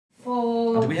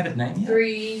Do we have a name yet?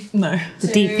 3. No. The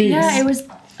deep beast. Yeah, it was.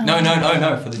 No,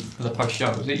 for the post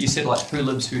show. You said like who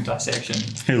lives who dissection.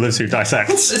 Who lives who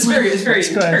dissects? It's very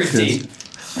deep.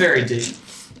 Very deep.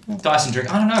 Dice and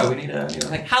drink. I don't know. We need a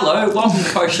like. Hello, welcome to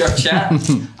the post show chat.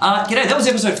 G'day. That was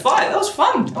episode 5. That was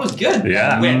fun. That was good.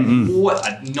 Yeah.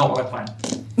 Not what I planned.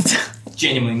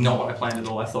 Genuinely not what I planned at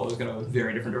all. I thought it was going to go a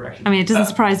very different direction. I mean, it doesn't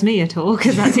surprise me at all,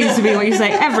 because that seems to be what you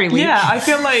say every week. Yeah, I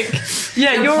feel like...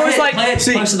 Yeah, you're always like... Play it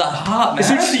close to the heart, man.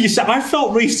 It's interesting you said. I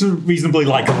felt reasonably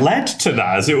like led to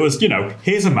that, as it was,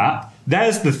 here's a map,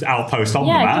 there's the outpost on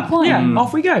the map. Good point. Yeah,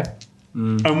 off we go.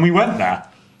 And we went there.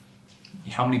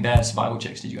 How many bad survival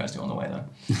checks did you guys do on the way, though?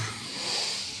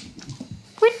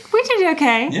 We did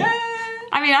okay. Yeah.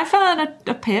 I mean, I fell in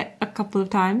a pit a couple of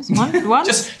times.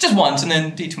 Once. just once, and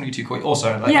then D22 caught you.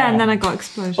 Also, like, yeah, and then I got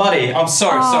explosion. Buddy, I'm so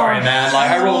sorry, man.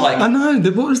 Like, I rolled like... I know.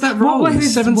 What was that roll?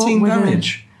 17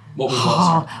 damage. What was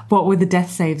what? What were the death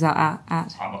saves at? I'm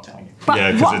not telling you. But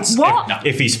Yeah, because what?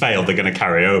 if he's failed, they're going to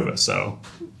carry over, so...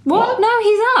 What? No,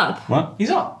 he's up. What? He's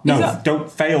up. No,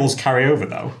 don't fails carry over,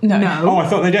 though. No. Oh, I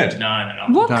thought they did. No.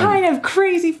 What kind of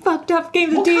crazy fucked up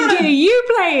games of D&D are you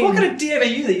playing? What kind of DM are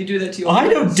you that you do that to your I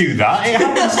don't do that. It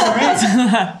happens to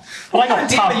me.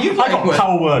 I got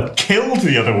power word killed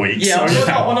the other week. Yeah,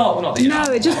 so, we're not the No,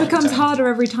 it just becomes harder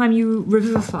every time you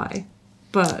revivify.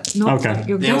 But not like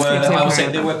your There death saves were, I don't would say,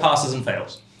 carry there over. were passes and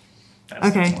fails. That's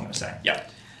Okay. what I'm going to say. Yeah.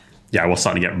 Yeah, we're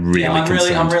starting to get really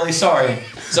concerned. I'm really sorry.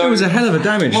 So It was a hell of a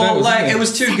damage. Well, that was it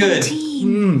was too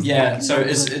good. Yeah, so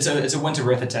it's a winter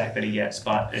wraith attack that he gets,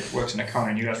 but it works in a cone,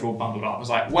 and you guys were all bundled up. I was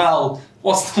like, well,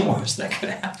 what's the worst that could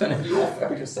happen if you all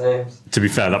focus saves? To be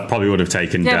fair, that probably would have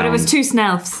taken down... Yeah, but it was 2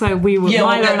 snelfs, so we were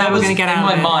Myla and I were going to get out of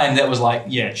it. In my mind, that was like,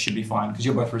 yeah, it should be fine, because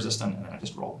you're both resistant, and then I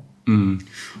just rolled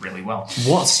really well.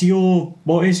 What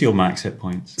is your max hit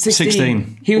points?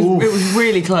 16. It was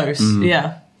really close.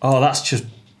 Yeah. Oh, that's just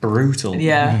brutal.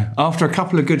 Yeah. After a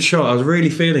couple of good shots, I was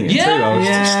really feeling it too. I was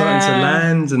just starting to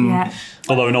land and... Yeah.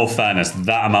 Although, in all fairness,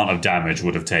 that amount of damage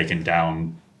would have taken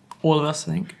down... All of us,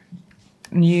 I think.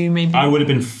 You maybe... I would have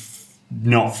been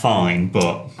not fine,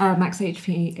 but... Max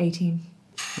HP 18.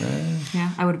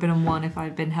 Yeah, I would have been on 1 if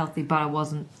I'd been healthy, but I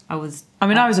wasn't. I was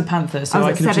a panther, so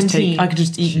I could have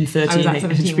just eaten 13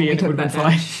 HP and it would have been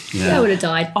fine. I would have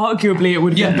died. Arguably, it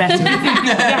would have been better.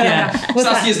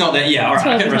 Saskia's not there. Yeah, all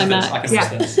right, I can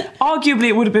rest this. Arguably,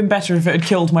 it would have been better if it had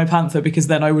killed my panther, because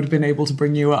then I would have been able to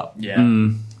bring you up. Yeah.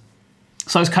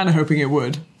 So I was kind of hoping it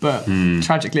would, but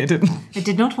tragically it didn't. It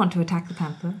did not want to attack the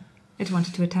panther. It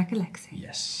wanted to attack Alexei.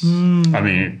 Yes. I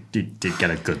mean, it did get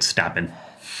a good stabbing.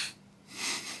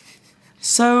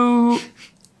 So...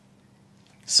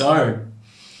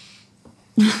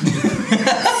 What's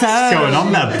going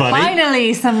on there, buddy?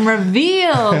 Finally, some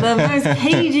reveal. The most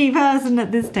cagey person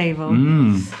at this table.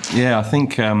 Yeah, I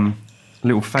think a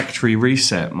little factory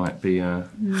reset might be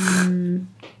in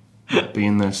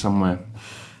there somewhere.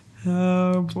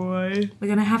 Oh boy. We're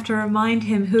going to have to remind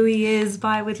him who he is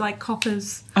with like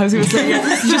coppers. I was going to say,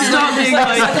 just start being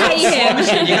like... You gotta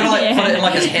put it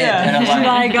in his head. And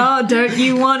Like, oh, don't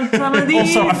you want some of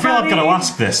these? Also, I feel I've got to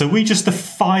ask this. Are we just the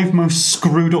 5 most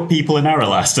screwed up people in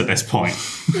Erelast at this point?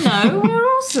 No, we're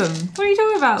awesome. What are you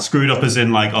talking about? Screwed up as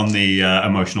in like on the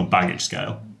emotional baggage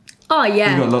scale. Oh,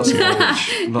 yeah. We've got lots of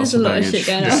baggage. There's a lot of shit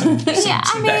going on. some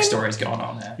backstories going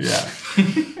on there. Yeah.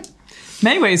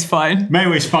 Meiwe's fine.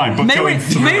 Meiwe's fine, but going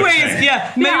through Meiwe's,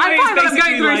 yeah. I'm fine, but I'm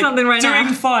going through something right now.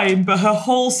 Doing fine, but her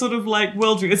whole sort of like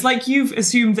worldview. It's like you've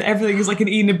assumed that everything is like an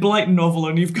Enid Blyton novel,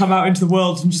 and you've come out into the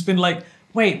world and just been like,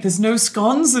 wait, there's no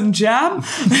scones and jam?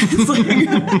 It's like...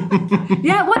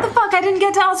 Yeah, what the fuck? I didn't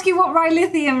get to ask you what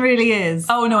Rylithium really is.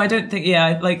 Oh no, I don't think. Yeah,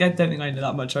 I don't think I know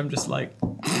that much. I'm just like.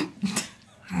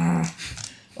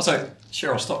 Also,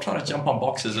 Cheryl, stop trying to jump on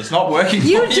boxes. It's not working.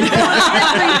 You jump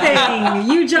on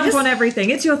everything. You jump on everything.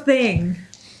 It's your thing.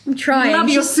 I'm trying. Love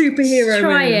your superhero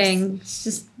trying. moves. It's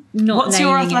just not What's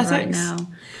your nailing it right athletics? now.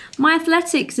 My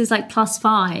athletics is like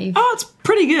 +5. Oh, it's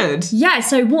pretty good. Yeah,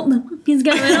 so what the fuck is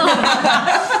going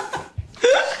on?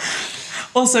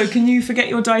 Also, can you forget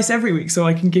your dice every week so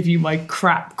I can give you my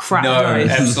crap No, dice?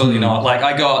 absolutely not. Like,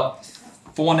 I got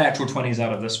 4 natural 20s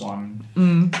out of this one.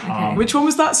 Okay. Which one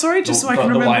was that? Sorry, just so I can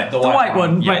remember. The white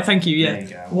one. Yeah. Right, thank you. Yeah. There you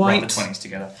go. White. Rub the 20s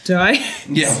together. Do I?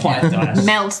 Yeah, white dice.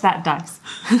 Melt that dice.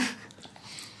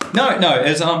 No,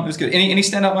 it was good. Any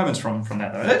standout moments from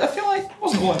that though? I feel like it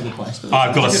wasn't all over the place. But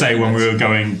I've got to say, when we were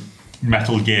going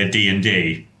Metal Gear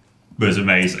D&D, was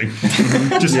amazing.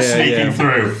 Just sneaking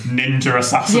through, ninja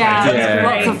assassinating. Yeah,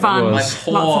 lots of fun.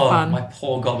 My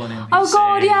poor goblin NPC. Oh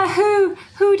god, yeah.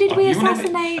 Who did we You were never-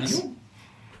 assassinate?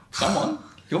 Someone.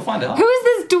 You'll find out. Who is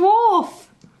this dwarf?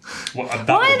 What, Why are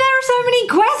there so many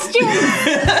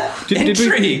questions?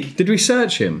 Did we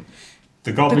search him?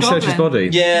 The goblin. We searched his body?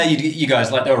 Yeah, you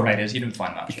guys, like, they were raiders. You didn't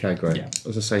find much. Okay, great. Yeah.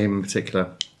 As I say, him in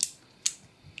particular.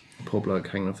 Poor bloke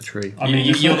hanging off the tree. I mean,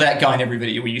 you're that guy in every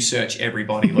video where you search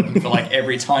everybody looking for like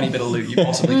every tiny bit of loot you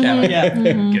possibly can. Yeah.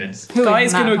 Good. Guy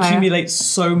is going to accumulate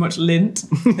so much lint.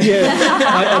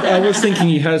 I was thinking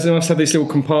he must have this little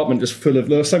compartment just full of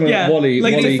something like Wally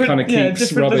kind of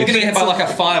keeps You're rubbish. going to get hit by like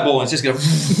a fireball and it's just going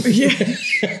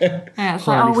to... Yeah, it's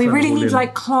like, we really need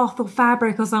like cloth or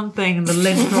fabric or something, and the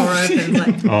lint drawer opens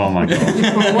like, Oh my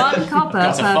god. 1 copper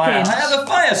Got a per fire. pinch. I have a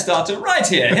fire starter right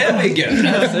here. Here we go.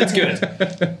 That's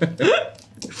good.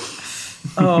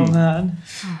 Oh man.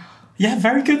 Yeah,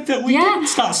 very good that we didn't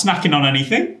start snacking on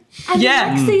anything. And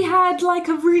Yeah. Alexei had like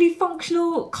a really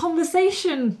functional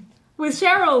conversation with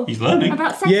Cheryl. He's learning.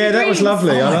 About sexy Yeah, that was dreams.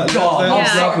 lovely. That was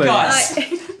lovely. Guys.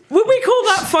 Would we call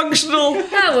that functional?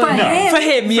 That was For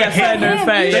him, yeah, fair, no,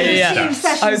 fair, yeah. Team I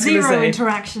session was gonna 0 say.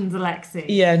 interactions, Alexei.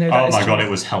 Yeah, no, Oh that is my true. god, it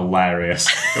was hilarious.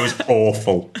 It was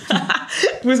awful.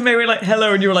 Was Meue like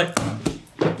hello, and you were like,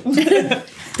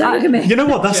 Don't look at me. You know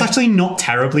what? That's actually not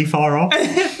terribly far off.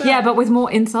 Yeah, but with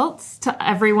more insults to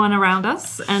everyone around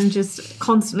us and just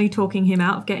constantly talking him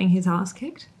out of getting his ass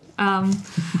kicked.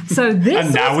 So this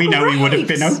And now was we know he would have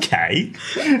great. been okay.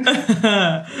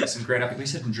 Some great epic. We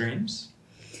said in dreams.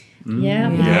 Yeah.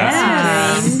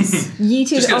 Yeah. Yeeted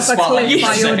Just gonna off a spotlight cliff you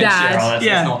by for a your second, dad. Cheryl. That's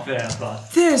Yeah. not fair,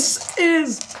 but "This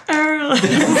is Erin."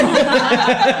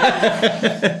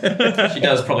 she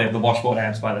does probably have the washboard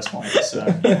abs by this point. So.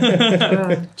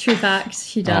 True facts.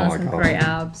 She does my have God. great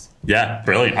abs. Yeah,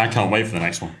 brilliant. I can't wait for the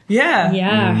next one. Yeah.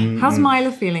 Yeah. How's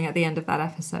Myla feeling at the end of that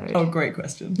episode? Oh, great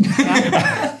question.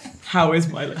 Yeah. How is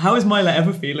Myla? How is Myla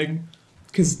ever feeling?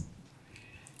 Because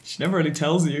she never really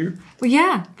tells you. Well,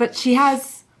 yeah, but she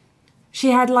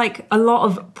had like a lot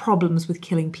of problems with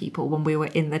killing people when we were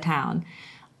in the town.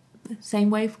 Same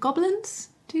way for goblins,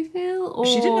 do you feel? Or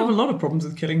She didn't have a lot of problems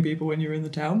with killing people when you were in the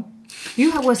town.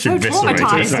 you were so eviscerated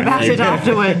traumatized them. about it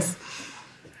afterwards.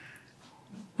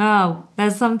 Oh,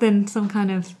 there's some kind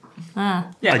of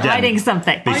Again, hiding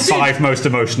something. The 5 most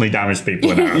emotionally damaged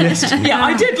people in our Yeah,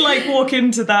 I did like walk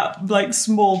into that like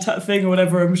small thing or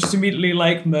whatever and was just immediately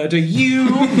like, murder you,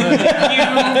 murder you,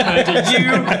 murder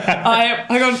you.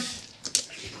 Hang on.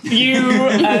 You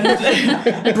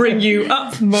and bring you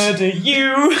up, murder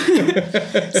you.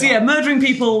 So yeah, murdering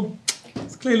people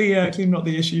is clearly not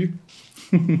the issue.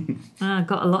 I've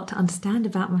got a lot to understand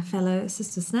about my fellow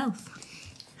sister Snelf.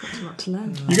 Got a lot to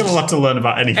learn. You got a lot to learn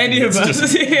about anything. Any of It's us.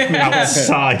 just Yeah.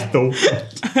 outside the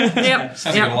Yep. Sounds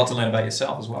like you have a lot to learn about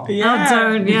yourself as well. Yeah. Oh,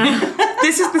 don't, yeah.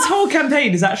 This whole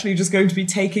campaign is actually just going to be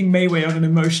taking Meue on an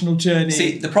emotional journey.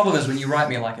 See, the problem is when you write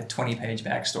me like a 20-page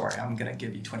backstory, I'm going to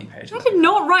give you 20 pages. I did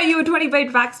not write you a 20-page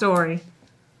backstory.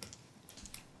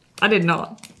 I did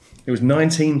not. It was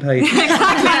 19 pages. 19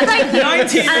 and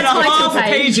a half title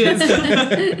page. pages.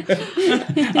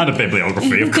 and a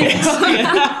bibliography, of course.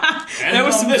 There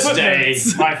was this day,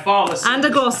 my father said... And a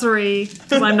glossary,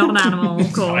 because I'm not an animal, of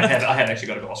I course. had actually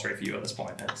got a glossary for you at this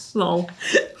point. That's... Lol.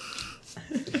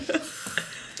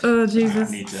 Oh, I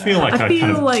Jesus. need to... I feel like I I feel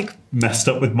kind of like messed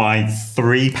up with my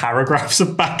 3 paragraphs of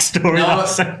backstory. No.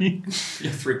 last scene.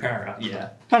 Yeah, 3 paragraphs, yeah.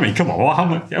 I mean, come on, how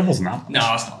much? It wasn't that. No,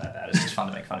 it's not that bad. It's just fun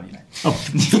to make fun of you, mate.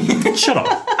 Oh, shut up.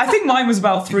 I think mine was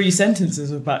about 3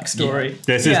 sentences of backstory.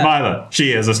 This is Myla.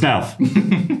 She is a Snelf.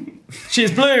 She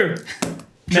is blue.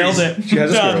 Nailed it. She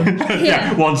has a Done. squirrel.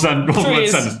 Yeah, one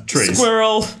Trees. sentence. Trees.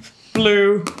 Squirrel.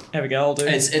 Blue. There we go, I'll do.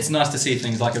 It's nice to see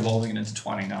things like evolving and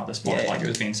intertwining now at this point. Yeah. Like, it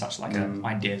was being such like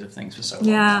ideas of things for so long.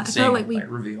 Yeah, And I seeing, felt like we-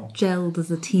 reveal. gelled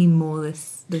as a team more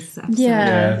this episode.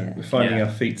 Yeah. We're finding Yeah.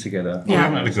 our feet together. We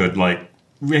haven't had a good,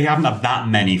 we haven't had that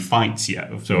many fights yet,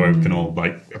 so we can all,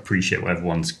 appreciate what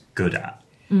everyone's good at.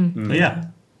 But yeah.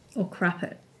 Or crap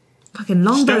it. Fucking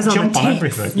longbows Just don't on the jump on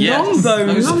tits. everything. Yeah. Longbows.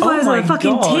 Longbows Oh my on the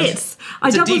fucking God. tits. I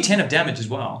It's a doubled. D10 of damage as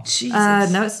well. Jesus.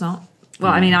 No, it's not.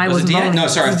 Well, I mean, I Was it wasn't D8? rolling. No,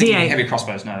 sorry, I was It's a thinking D8. heavy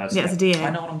crossbows. No, that's Yeah, it's a D8. I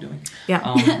know what I'm doing. Yeah,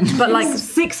 but like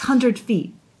 600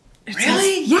 feet.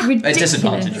 Really? Yeah. A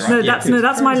disadvantage, right? No, Yeah.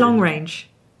 that's my long range.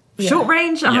 Short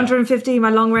range, Yeah. 150.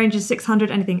 My long range is 600.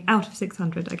 Anything out of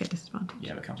 600, I get disadvantage.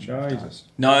 Yeah, it comes. Jesus.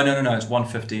 No. It's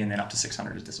 150 and then up to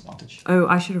 600 is disadvantage. Oh,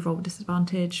 I should have rolled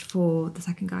disadvantage for the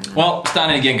second guy. Then. Well,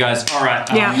 starting again, guys. All right.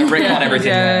 Yeah. Retcon everything.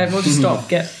 Yeah, we'll just stop.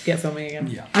 Get filming again.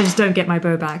 Yeah. I just don't get my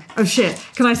bow back. Oh shit!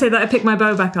 Can I say that I picked my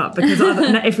bow back up because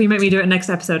if we make me do it next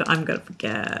episode, I'm gonna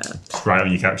forget. Right on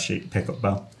your couch sheet, pick up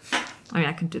bell. I mean,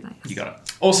 I can do that. You got it.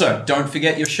 Also, don't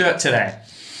forget your shirt today.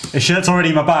 The shirt's already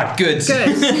in my bag. Good.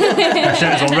 Good. The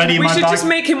shirt is already in We my should bag. just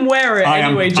make him wear it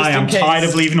anyway, just I am in case. tired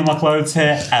of leaving all my clothes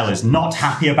here. Elle is not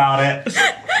happy about it.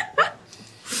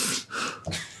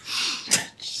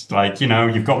 like, you know,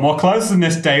 you've got more clothes than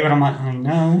this, Dave. And I'm like, I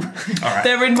know. All right.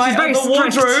 They're in my very other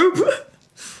strict. wardrobe.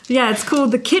 Yeah, it's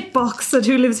called the kit box at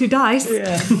Who Lives Who Dies.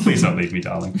 Yeah. Please don't leave me,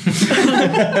 darling.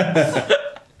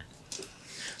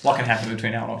 What can happen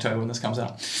between now and October when this comes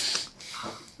out?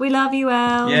 We love you,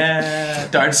 El. Yeah.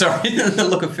 Don't. Sorry. The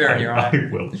look of fear in your eye. I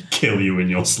will kill you in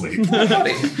your sleep.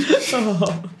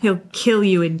 He'll kill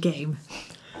you in game.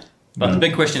 But the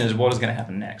big question is, what is going to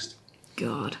happen next?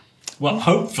 God. Well,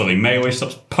 hopefully Meue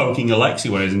stops poking Alexei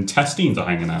when his intestines are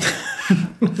hanging out.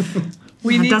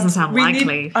 That doesn't sound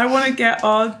likely. I want to get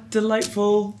our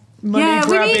delightful money Yeah, we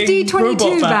grabbing need D22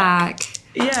 robot back.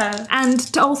 Yeah. And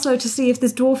also to see if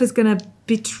this dwarf is going to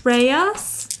betray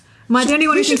us. Am I the only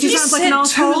one who thinks he sounds like an two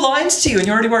asshole? lines to you, and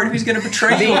you're already worried if he's going to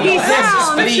betray you. He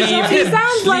sounds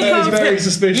like He's a... very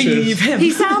suspicious. He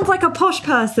sounds like a posh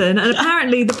person, and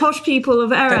apparently the posh people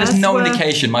of Eris That is no were...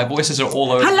 indication. My voices are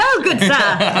all over. Hello, good sir.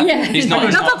 Yeah. He's not.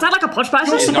 Does that sound like a posh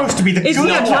person? It's supposed to be the Is he a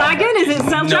good one. dragon? Is it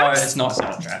No, soundtracks? it's not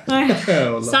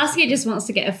soundtrack. Saskia just wants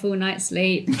to get a full night's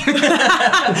sleep.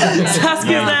 Saskia's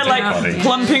there, like, buddy.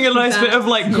 plumping a nice bit of,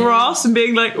 like, grass and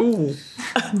being like, ooh.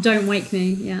 Don't wake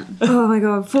me. Yeah. Oh my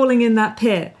god, falling in that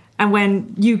pit. And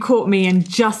when you caught me and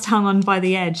just hung on by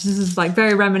the edge, this is like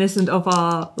very reminiscent of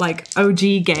our like OG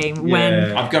game when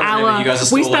I've got to remember you guys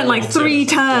are we still spent at like level 3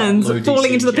 2. turns Low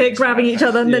falling DC into the pit, checks, grabbing right? each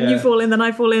other, and then you Yeah. fall in, then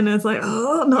I fall in, and it's like,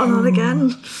 oh, not again.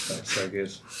 That's so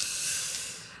good.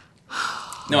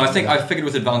 No, I think I figured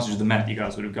with advantage of the map, you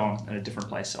guys would have gone at a different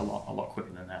place a lot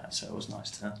quicker than that. So it was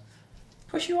nice to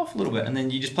push you off a little bit, and then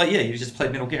you just play. Yeah, you just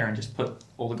played Metal Gear and just put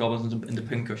all the goblins into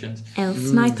pin cushions. Elf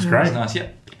sniper. great. It's nice. Yeah.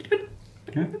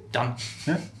 Done.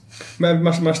 Man,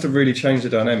 must have really changed the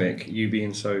dynamic, you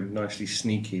being so nicely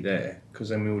sneaky there, because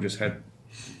then we all just could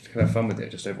have fun with it,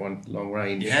 just everyone long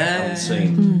range, Yeah.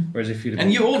 unseen. Whereas if you'd have And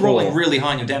been you're all caught- rolling really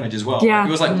high on your damage as well. Yeah. Like,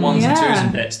 it was like ones and twos Yeah.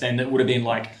 and bits. Then it would have been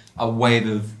like a wave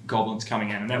of goblins coming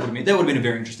in, and that would have been a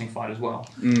very interesting fight as well.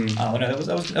 No, that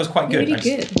was quite good. Really I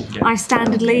just- good. Yeah. I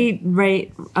standardly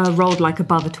rolled like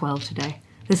above a 12 today.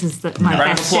 This is my Round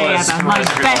of best day applause. ever. My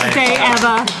Applause, best day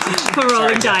ever for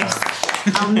rolling Sorry, dice.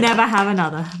 I'll never have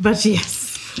another, but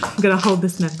yes, I'm gonna hold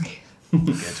this memory.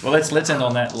 Good. Well, let's end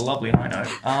on that lovely high note.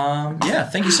 Yeah,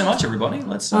 thank you so much, everybody.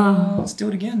 Let's do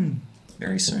it again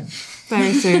very soon.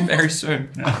 Very soon. Very soon.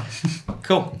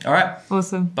 Cool. All right.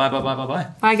 Awesome. Bye.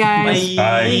 Bye, guys.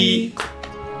 Bye.